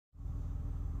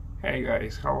Hey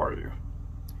guys, how are you?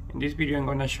 In this video I'm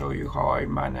gonna show you how I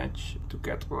manage to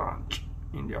get lunch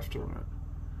in the afternoon.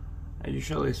 I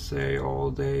usually stay all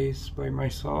days by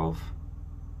myself,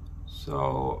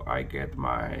 so I get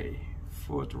my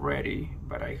food ready,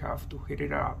 but I have to heat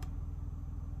it up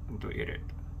and to eat it.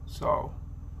 So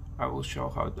I will show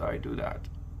how I do that.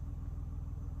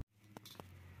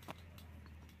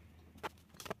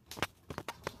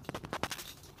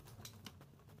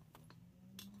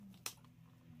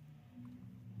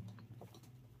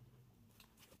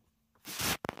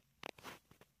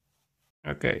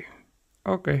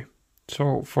 Okay,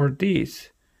 so for this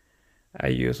I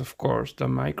use, of course, the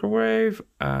microwave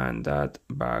and that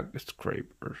bag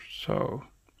scraper. So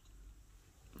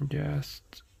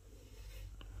just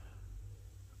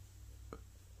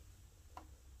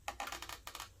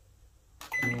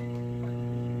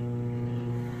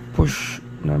push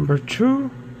number 2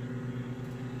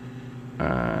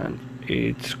 and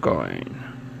it's going.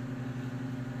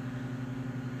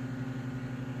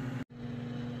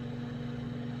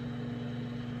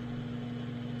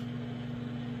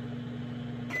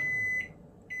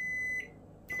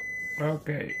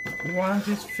 Okay, once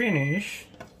it's finished,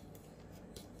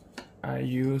 I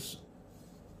use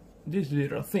this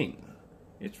little thing.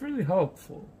 It's really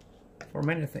helpful for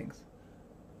many things.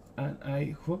 And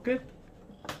I hook it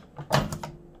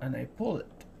and I pull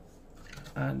it.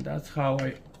 And that's how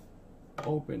I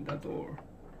open the door.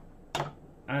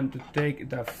 And to take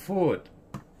the food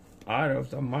out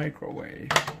of the microwave,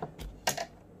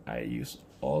 I use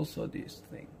also this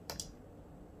thing.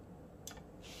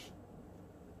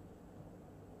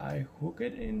 I hook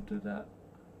it into the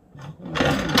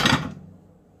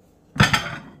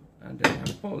and then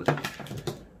I pull it.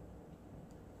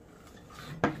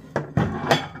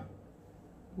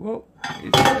 Well,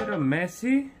 it's a little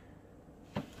messy,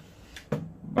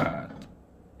 but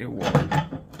it works.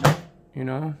 You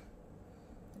know,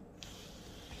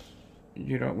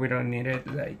 we don't need it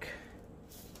like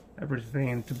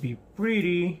everything to be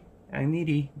pretty and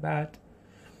needy, but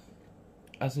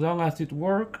as long as it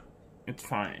works, it's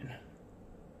fine.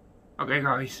 Okay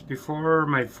guys, before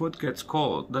my food gets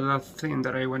cold, the last thing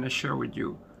that I want to share with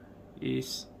you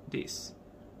is this.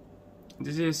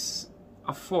 This is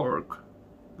a fork,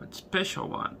 but special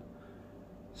one.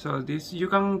 So this, you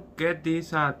can get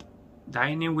this at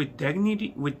Dining with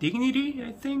Dignity,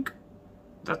 I think.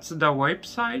 That's the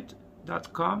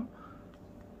website.com.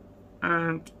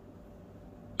 And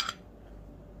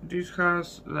this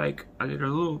has like a little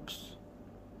loops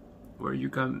where you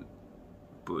can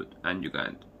put and you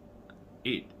can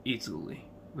eat easily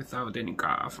without any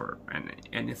gaff or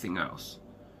anything else.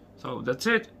 So that's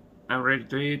it. I'm ready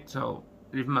to eat, so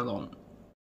leave me alone.